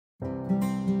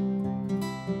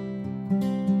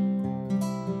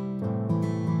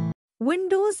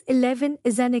Windows 11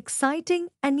 is an exciting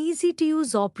and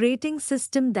easy-to-use operating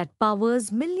system that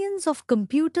powers millions of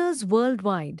computers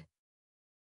worldwide.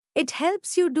 It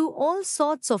helps you do all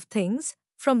sorts of things,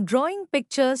 from drawing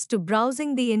pictures to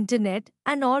browsing the internet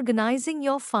and organizing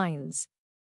your files.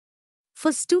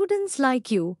 For students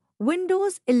like you,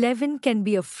 Windows 11 can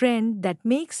be a friend that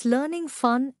makes learning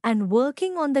fun and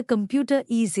working on the computer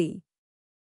easy.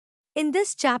 In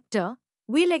this chapter,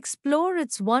 we'll explore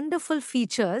its wonderful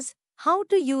features, how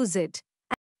to use it,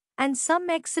 and some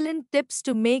excellent tips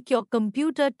to make your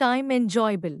computer time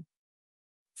enjoyable.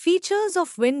 Features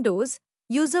of Windows: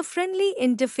 user-friendly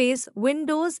interface.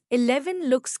 Windows 11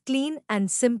 looks clean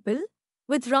and simple,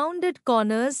 with rounded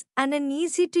corners and an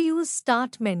easy-to-use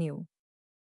start menu.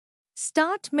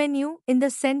 Start menu in the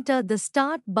center. The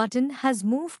Start button has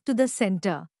moved to the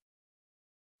center,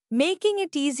 making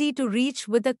it easy to reach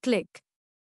with a click.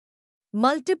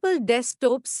 Multiple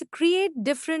desktops. Create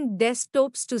different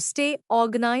desktops to stay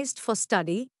organized for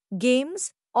study,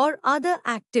 games, or other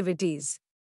activities.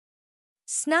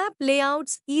 Snap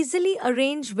layouts. Easily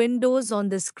arrange windows on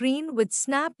the screen with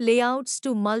snap layouts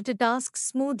to multitask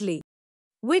smoothly.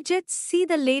 Widgets. See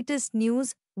the latest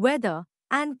news, weather,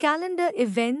 and calendar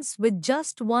events with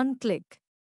just one click.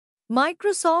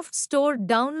 Microsoft Store.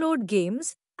 Download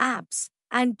games, apps,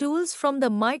 and tools from the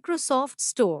Microsoft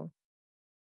Store.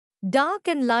 Dark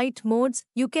and light modes.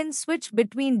 You can switch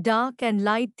between dark and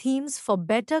light themes for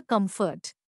better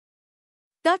comfort.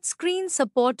 Touchscreen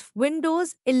support.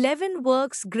 Windows 11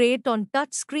 works great on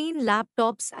touchscreen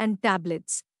laptops and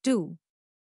tablets, too.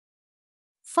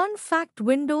 Fun fact: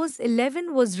 Windows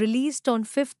 11 was released on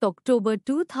 5th October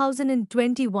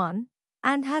 2021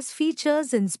 and has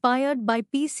features inspired by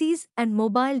PCs and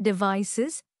mobile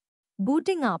devices.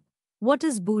 Booting up. What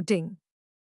is booting?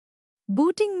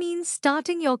 Booting means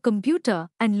starting your computer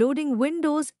and loading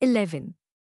Windows 11.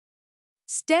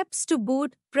 Steps to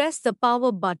boot: press the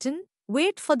power button,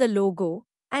 wait for the logo,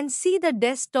 and see the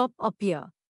desktop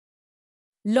appear.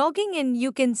 Logging in.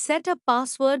 You can set a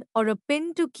password or a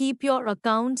PIN to keep your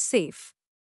account safe.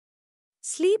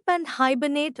 Sleep and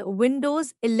hibernate.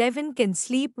 Windows 11 can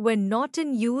sleep when not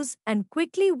in use and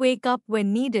quickly wake up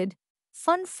when needed.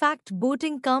 Fun fact: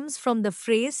 booting comes from the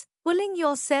phrase, pulling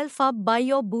yourself up by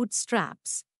your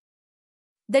bootstraps.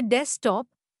 The desktop.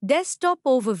 Desktop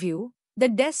overview. The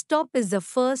desktop is the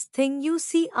first thing you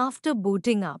see after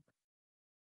booting up.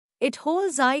 It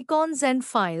holds icons and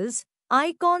files,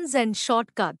 icons and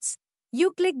shortcuts.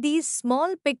 You click these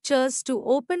small pictures to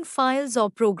open files or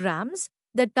programs.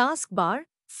 The taskbar,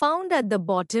 found at the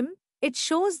bottom, it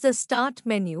shows the Start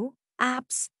menu,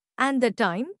 apps, and the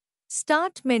time.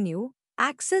 Start menu.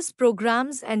 Access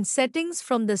programs and settings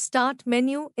from the Start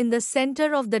menu in the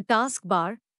center of the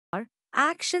taskbar.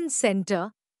 Action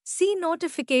Center. See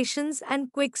notifications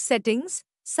and quick settings,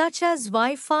 such as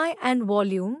Wi-Fi and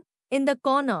volume, in the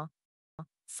corner.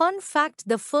 Fun fact: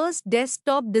 the first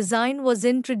desktop design was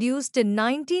introduced in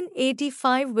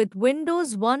 1985 with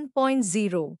Windows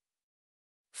 1.0.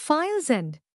 Files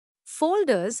and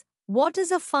folders. What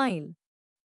is a file?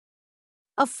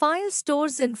 A file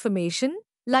stores information,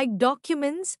 like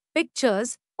documents,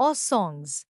 pictures, or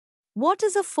songs. What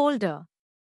is a folder?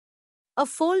 A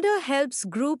folder helps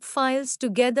group files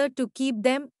together to keep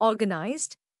them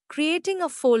organized. Creating a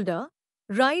folder.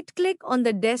 Right-click on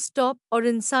the desktop or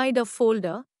inside a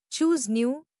folder, choose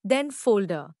New, then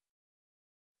Folder.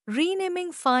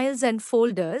 Renaming files and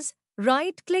folders.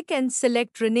 Right-click and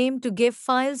select Rename to give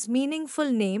files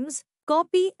meaningful names.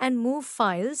 Copy and move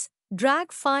files.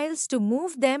 Drag files to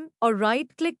move them or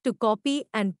right-click to copy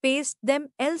and paste them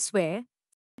elsewhere.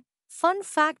 Fun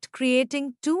fact: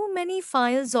 creating too many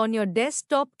files on your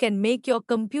desktop can make your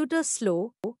computer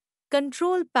slow.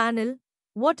 Control panel.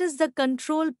 What is the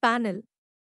control panel?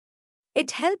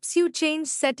 It helps you change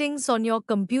settings on your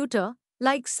computer,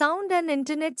 like sound and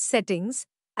internet settings.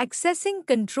 Accessing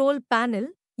control panel,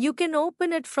 you can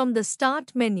open it from the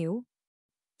Start menu.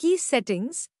 Key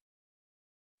settings.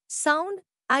 Sound.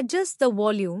 Adjust the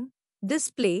volume,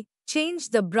 display, change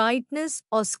the brightness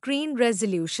or screen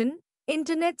resolution.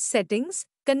 Internet settings.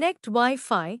 Connect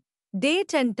Wi-Fi.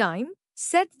 Date and time.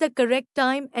 Set the correct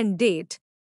time and date.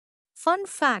 Fun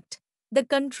fact: the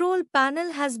control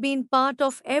panel has been part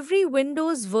of every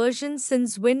Windows version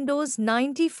since Windows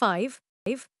 95.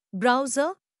 Browser.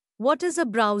 What is a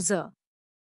browser?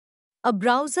 A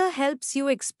browser helps you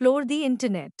explore the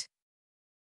internet.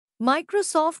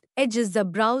 Microsoft Edge is the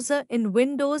browser in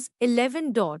Windows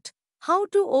 11. How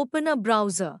to open a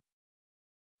browser?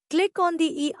 Click on the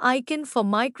E icon for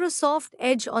Microsoft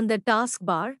Edge on the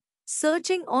taskbar.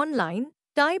 Searching online.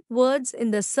 Type words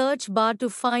in the search bar to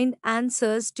find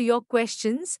answers to your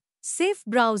questions. Safe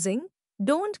browsing,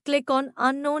 don't click on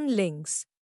unknown links.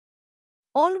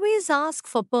 Always ask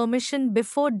for permission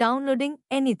before downloading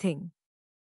anything.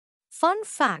 Fun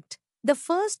fact, the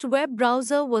first web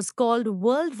browser was called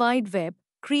World Wide Web,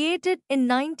 created in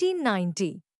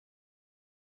 1990.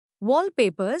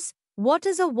 Wallpapers. What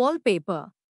is a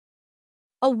wallpaper?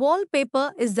 A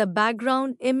wallpaper is the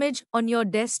background image on your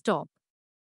desktop.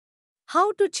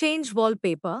 How to change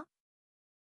wallpaper?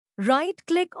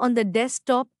 Right-click on the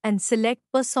desktop and select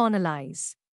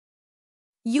Personalize.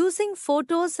 Using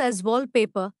photos as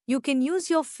wallpaper, you can use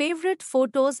your favorite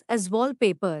photos as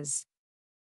wallpapers.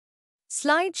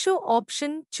 Slideshow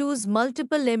option, choose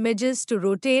multiple images to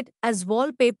rotate as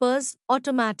wallpapers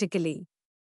automatically.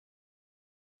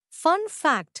 Fun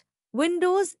fact,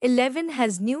 Windows 11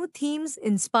 has new themes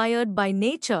inspired by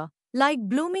nature, like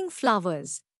blooming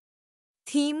flowers.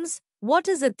 Themes. What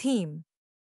is a theme?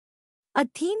 A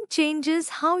theme changes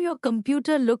how your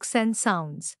computer looks and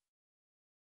sounds.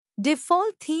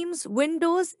 Default themes.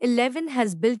 Windows 11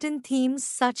 has built-in themes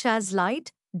such as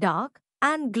light, dark,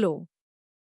 and glow.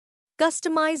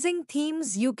 Customizing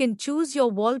themes. You can choose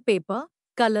your wallpaper,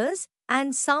 colors,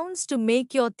 and sounds to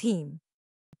make your theme.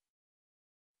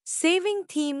 Saving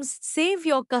themes. Save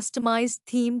your customized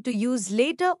theme to use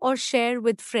later or share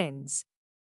with friends.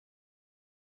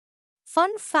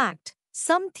 Fun fact,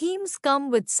 some themes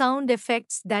come with sound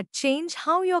effects that change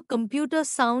how your computer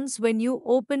sounds when you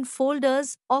open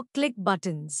folders or click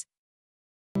buttons.